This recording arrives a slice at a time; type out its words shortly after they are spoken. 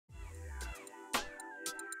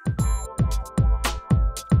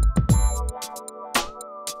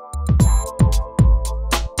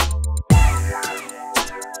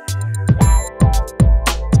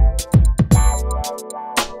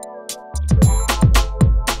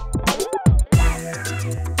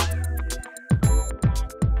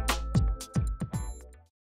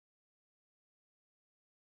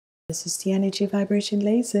This is the energy vibration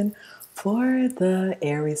lesson for the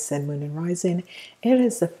Aries Sun, Moon, and Rising. It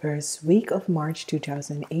is the first week of March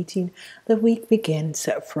 2018. The week begins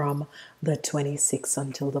from the 26th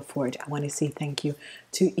until the 4th. I want to say thank you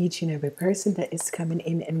to each and every person that is coming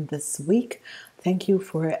in this week. Thank you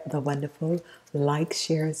for the wonderful likes,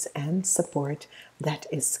 shares, and support that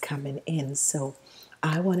is coming in. So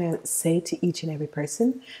I want to say to each and every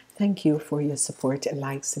person, thank you for your support and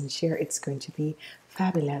likes and share. It's going to be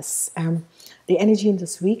fabulous. The energy in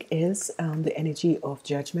this week is the energy of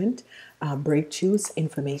judgment, breakthroughs,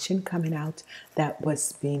 information coming out that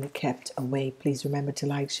was being kept away. Please remember to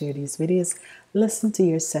like, share these videos, listen to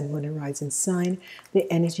your Sun, Moon, and Rising sign. The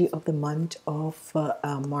energy of the month of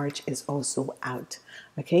March is also out.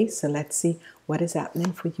 Okay, so let's see what is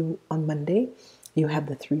happening for you on Monday. You have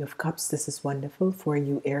the Three of Cups. This is wonderful for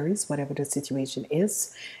you, Aries, whatever the situation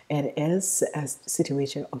is. It is a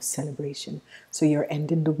situation of celebration. So you're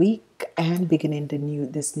ending the week and beginning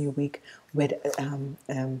this new week with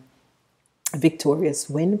a victorious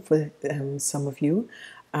win for some of you.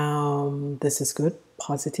 This is good,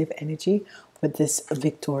 positive energy with this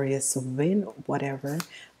victorious win, whatever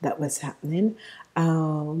that was happening.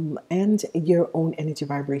 And your own energy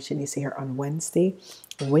vibration is here on Wednesday,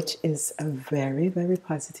 which is a very, very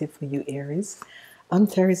positive for you, Aries. On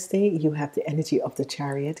Thursday, you have the energy of the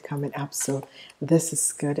Chariot coming up. So this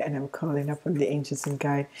is good. And I'm calling up on the angels and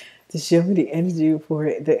guide to show me the energy for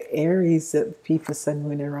the Aries people, Sun,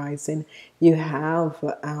 Moon, and Rising. You have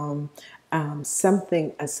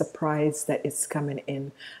something, a surprise that is coming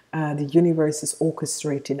in. The universe is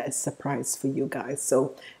orchestrating a surprise for you guys.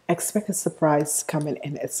 So expect a surprise coming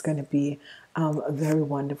in. It's going to be very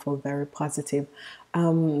wonderful, very positive.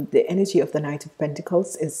 The energy of the Knight of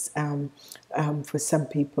Pentacles is for some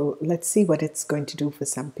people. Let's see what it's going to do for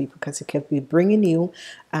some people, because it could be bringing you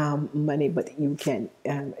money, but you can,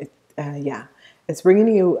 it's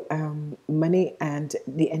bringing you money. And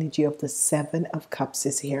the energy of the Seven of Cups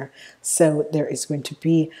is here. So there is going to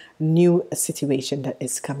be new situation that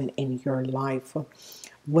is coming in your life.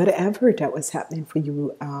 Whatever that was happening for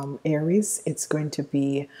you, Aries, it's going to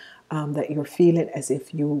be that you're feeling as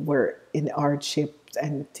if you were in hardship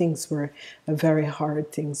and things were very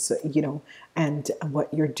hard things, you know, and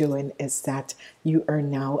what you're doing is that you are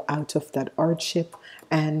now out of that hardship,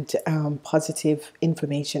 and positive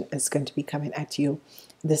information is going to be coming at you.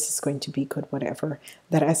 This is going to be good, whatever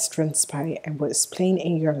that has transpired and was playing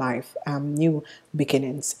in your life. New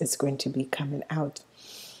beginnings is going to be coming out.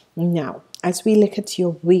 Now, as we look at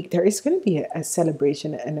your week, there is going to be a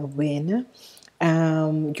celebration and a win.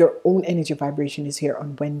 Your own energy vibration is here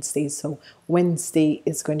on Wednesday. So Wednesday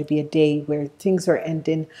is going to be a day where things are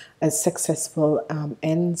ending, as successful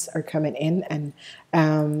ends are coming in, and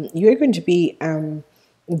you're going to be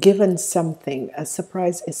given something. A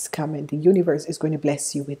surprise is coming. The universe is going to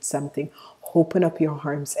bless you with something. Open up your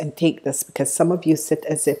arms and take this, because some of you sit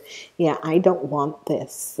as if, yeah, I don't want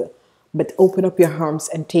this. But open up your arms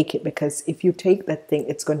and take it, because if you take that thing,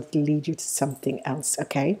 it's going to lead you to something else,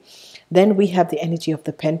 okay? Then we have the energy of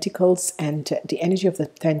the Pentacles, and the energy of the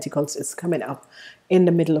Pentacles is coming up in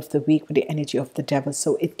the middle of the week with the energy of the Devil.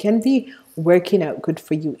 So it can be working out good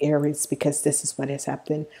for you, Aries, because this is what is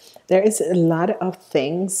happening. There is a lot of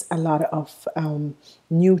things, a lot of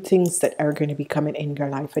new things that are going to be coming in your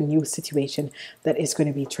life, a new situation that is going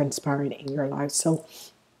to be transpiring in your life. So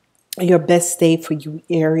your best day for you,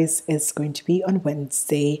 Aries, is going to be on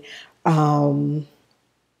Wednesday.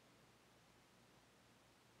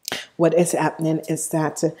 What is happening is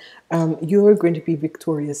that you are going to be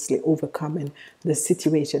victoriously overcoming the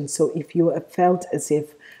situation. So if you have felt as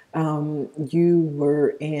if you were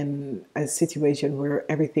in a situation where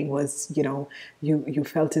everything was, you know, you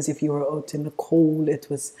felt as if you were out in the cold, it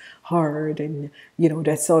was hard, and you know,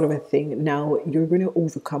 that sort of a thing. Now you're going to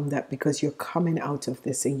overcome that, because you're coming out of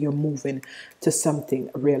this and you're moving to something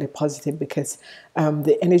really positive, because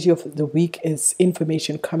the energy of the week is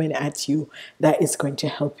information coming at you that is going to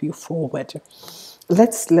help you forward.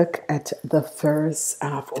 Let's look at the first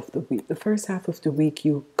half of the week. The first half of the week,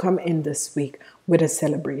 you come in this week with a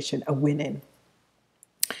celebration, a winning.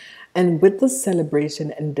 And with the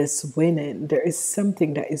celebration and this winning, there is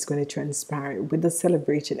something that is going to transpire. With the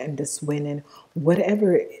celebration and this winning,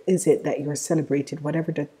 whatever is it that you're celebrating,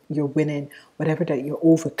 whatever that you're winning, whatever that you're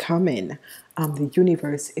overcoming, the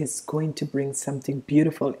universe is going to bring something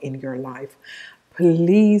beautiful in your life.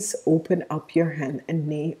 Please open up your hand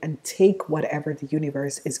and take whatever the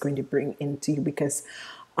universe is going to bring into you, because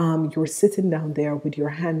you're sitting down there with your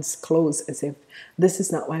hands closed as if this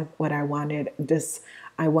is not what I wanted.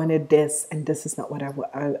 I wanted this, and this is not what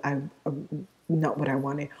I not what I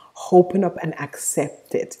wanted. Open up and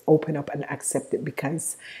accept it. Open up and accept it,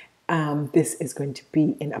 because this is going to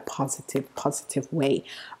be in a positive way.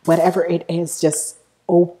 Whatever it is, just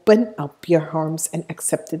open up your arms and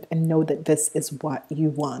accept it, and know that this is what you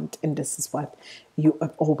want, and this is what you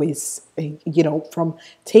have always, from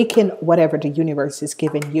taking whatever the universe is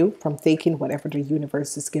giving you,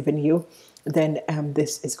 then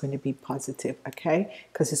this is going to be positive, okay?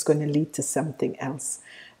 Because it's going to lead to something else.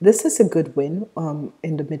 This is a good win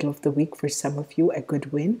in the middle of the week for some of you, a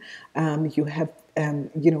good win. You have,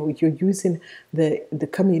 you're using the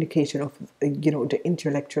communication of, the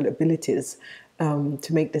intellectual abilities to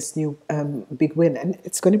make this new big win. And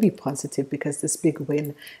it's going to be positive, because this big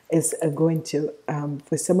win is going to,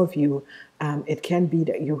 for some of you, it can be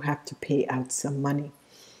that you have to pay out some money.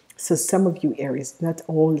 So some of you Aries, not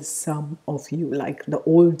all, some of you, like the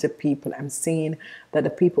older people, I'm saying that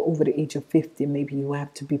the people over the age of 50, maybe you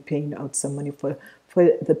have to be paying out some money. For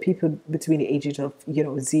the people between the ages of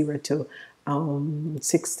 0 to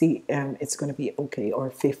 60, it's going to be okay,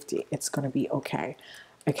 or 50, it's going to be okay.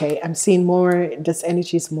 Okay, I'm seeing more, this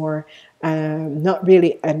energy is more not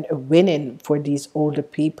really a winning for these older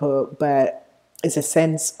people, but it's a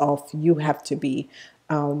sense of you have to be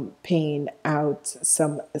paying out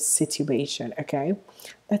some situation. Okay,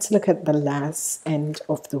 let's look at the last end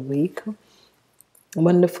of the week.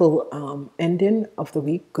 Wonderful ending of the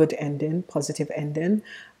week, good ending, positive ending.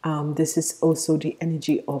 This is also the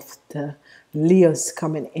energy of the Leos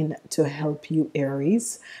coming in to help you,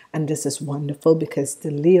 Aries. And this is wonderful, because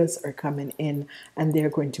the Leos are coming in and they're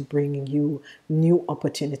going to bring you new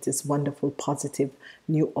opportunities, wonderful, positive,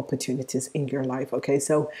 new opportunities in your life. Okay,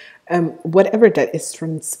 so whatever that is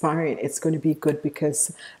transpiring, it's going to be good,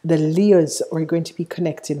 because the Leos are going to be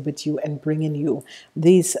connecting with you and bringing you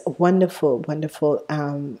these wonderful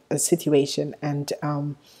situation and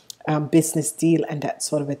business deal and that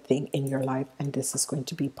sort of a thing in your life, and this is going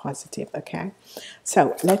to be positive. Okay,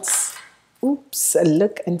 so let's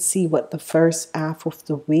look and see what the first half of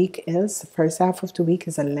the week is. The first half of the week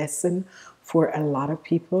is a lesson for a lot of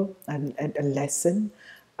people, and a lesson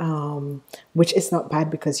which is not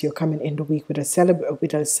bad, because you're coming in the week with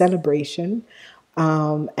a celebration,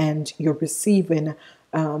 and you're receiving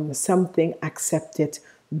something. Accept it.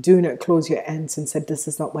 Do not close your hands and say, this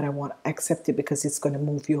is not what I want. Accept it, because it's going to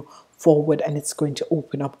move you forward, and it's going to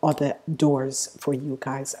open up other doors for you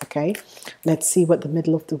guys. Okay, let's see what the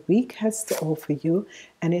middle of the week has to offer you.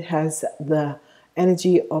 And it has the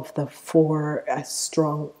energy of the four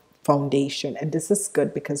strong foundation, and this is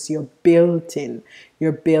good, because you're building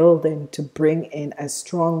to bring in a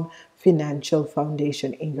strong financial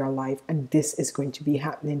foundation in your life, and this is going to be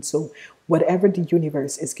happening. So whatever the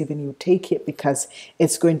universe is giving you, take it, because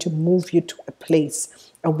it's going to move you to a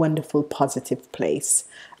place, a wonderful positive place.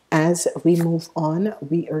 As we move on,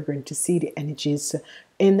 we are going to see the energies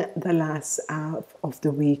in the last half of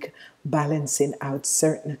the week balancing out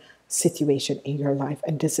certain situation in your life,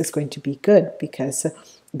 and this is going to be good, because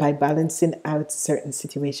by balancing out certain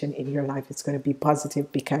situation in your life, it's going to be positive,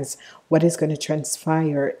 because what is going to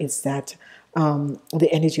transpire is that the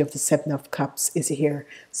energy of the Seven of Cups is here.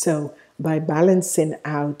 So by balancing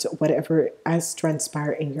out whatever has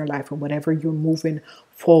transpired in your life, and whatever you're moving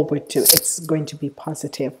forward to, it's going to be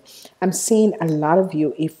positive. I'm seeing a lot of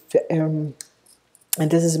you, if and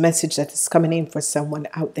this is a message that is coming in for someone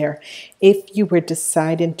out there. If you were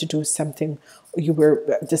deciding to do something, you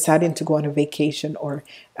were deciding to go on a vacation, or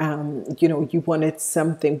you wanted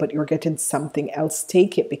something but you're getting something else,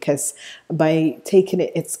 take it, because by taking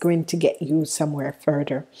it, it's going to get you somewhere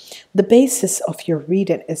further. The basis of your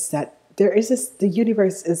reading is that the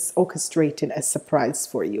universe is orchestrating a surprise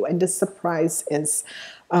for you, and the surprise is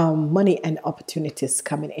money and opportunities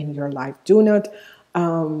coming in your life. Do not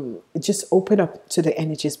just open up to the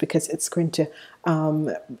energies, because it's going to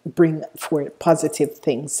bring forth positive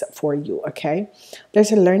things for you. Okay,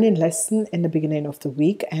 there's a learning lesson in the beginning of the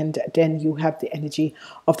week, and then you have the energy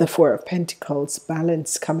of the Four of Pentacles,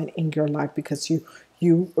 balance coming in your life, because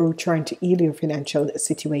you are trying to heal your financial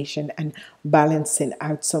situation and balancing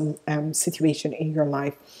out some situation in your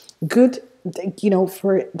life. Good,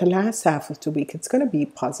 for the last half of the week, it's going to be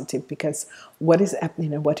positive, because what is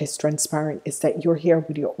happening and what is transparent is that you're here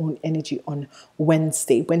with your own energy on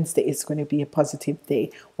Wednesday. Wednesday is going to be a positive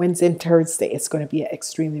day. Wednesday and Thursday is going to be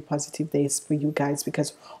extremely positive days for you guys,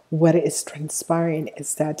 because what is transpiring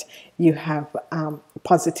is that you have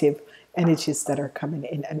positive energies that are coming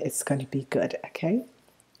in, and it's going to be good. Okay,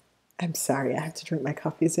 I'm sorry, I have to drink my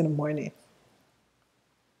coffees in the morning,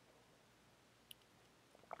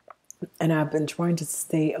 and I've been trying to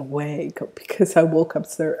stay awake because I woke up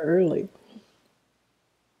so early.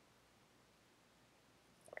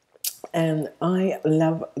 I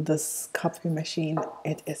love this coffee machine.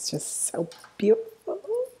 It is just so beautiful.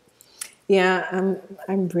 Yeah,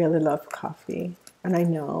 I really love coffee. And I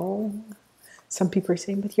know some people are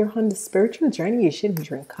saying, but you're on the spiritual journey, you shouldn't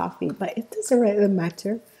drink coffee. But it doesn't really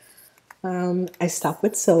matter. I stopped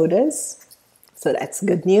with sodas, so that's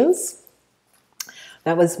good news.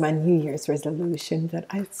 That was my New Year's resolution, that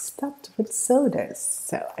I stopped with sodas.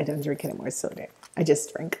 So I don't drink any more soda. I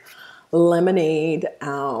just drink lemonade,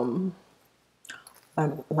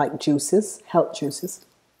 like juices, health juices,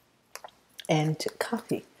 and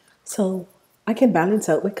coffee. So I can balance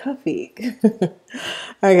out with coffee.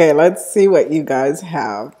 Okay, let's see what you guys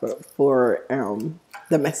have for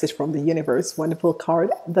the message from the universe. Wonderful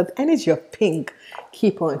card. The energy of pink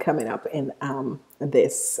keep on coming up in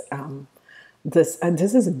this. This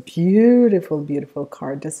is a beautiful, beautiful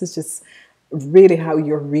card. This is just really how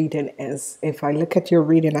your reading is. If I look at your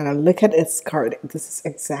reading and I look at this card, this is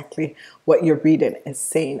exactly what your reading is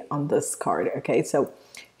saying on this card. Okay, so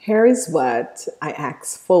here is what I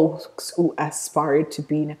ask folks who aspire to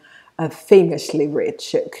be famously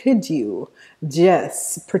rich. Could you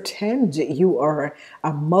just pretend you are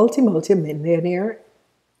a multi-millionaire?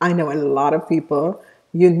 I know a lot of people,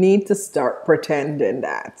 you need to start pretending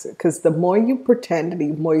that, because the more you pretend, the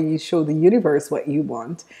more you show the universe what you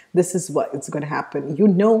want. This is what is going to happen. You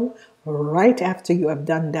know, right after you have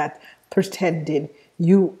done that pretending,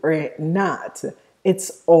 you are not.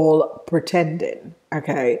 It's all pretending,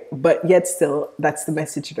 okay? But yet still, that's the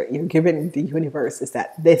message that you're giving the universe, is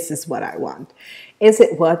that this is what I want. Is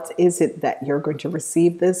it what? Is it that you're going to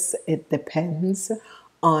receive this? It depends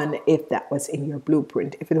on if that was in your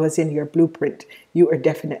blueprint. If it was in your blueprint, you are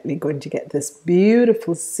definitely going to get this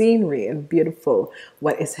beautiful scenery and beautiful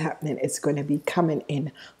what is happening. It's going to be coming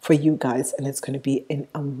in for you guys, and it's going to be in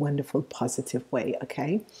a wonderful, positive way,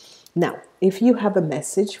 okay? Now, if you have a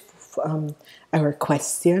message, our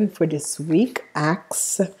question for this week,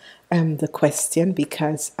 ask the question,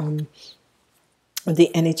 because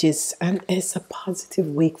the energies, and it's a positive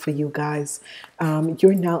week for you guys.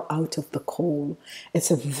 You're now out of the cold.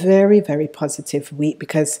 It's a very, very positive week,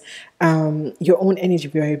 because your own energy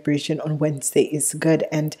vibration on Wednesday is good,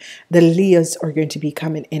 and the Leos are going to be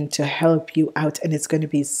coming in to help you out, and it's going to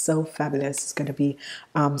be so fabulous. It's going to be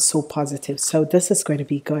so positive. So this is going to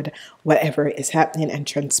be good. Whatever is happening and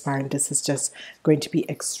transpiring, this is just going to be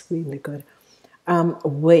extremely good.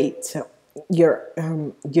 Wait, your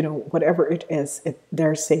whatever it is,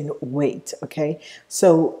 they're saying wait, okay?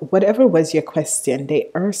 So whatever was your question, they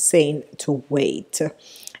are saying to wait.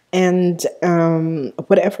 And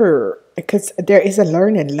whatever, because there is a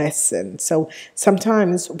learning lesson. So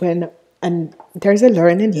sometimes and there's a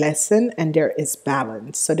learning lesson, and there is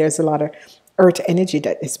balance. So there's a lot of earth energy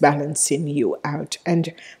that is balancing you out,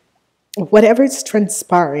 and whatever is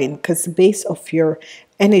transpiring, because the base of your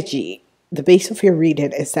energy, the base of your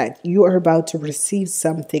reading is that you are about to receive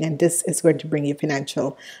something, and this is going to bring you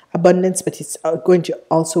financial abundance, but it's going to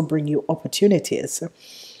also bring you opportunities.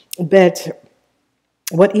 But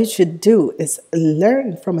what you should do is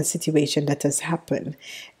learn from a situation that has happened.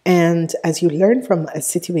 And as you learn from a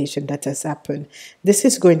situation that has happened, this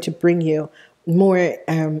is going to bring you more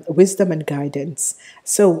wisdom and guidance.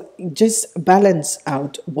 So just balance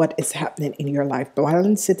out what is happening in your life.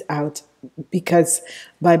 Balance it out, because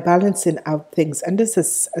by balancing out things, and this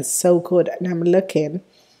is so good, and I'm looking,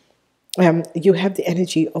 you have the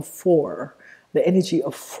energy of 4. The energy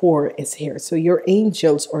of 4 is here. So your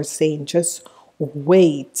angels are saying just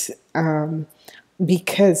wait,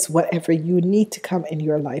 because whatever you need to come in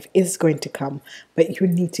your life is going to come, but you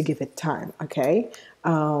need to give it time, okay?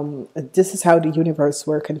 This is how the universe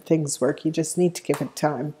works and things work. You just need to give it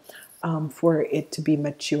time for it to be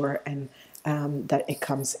mature, and that it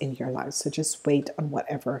comes in your life. So just wait on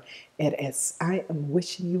whatever it is. I am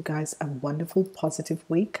wishing you guys a wonderful, positive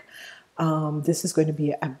week. This is going to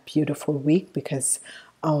be a beautiful week, because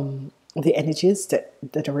the energies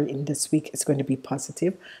that are in this week is going to be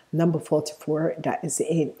positive. Number 44, that is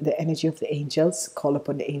the energy of the angels. Call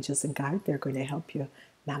upon the angels and guide. They're going to help you.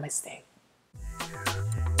 Namaste.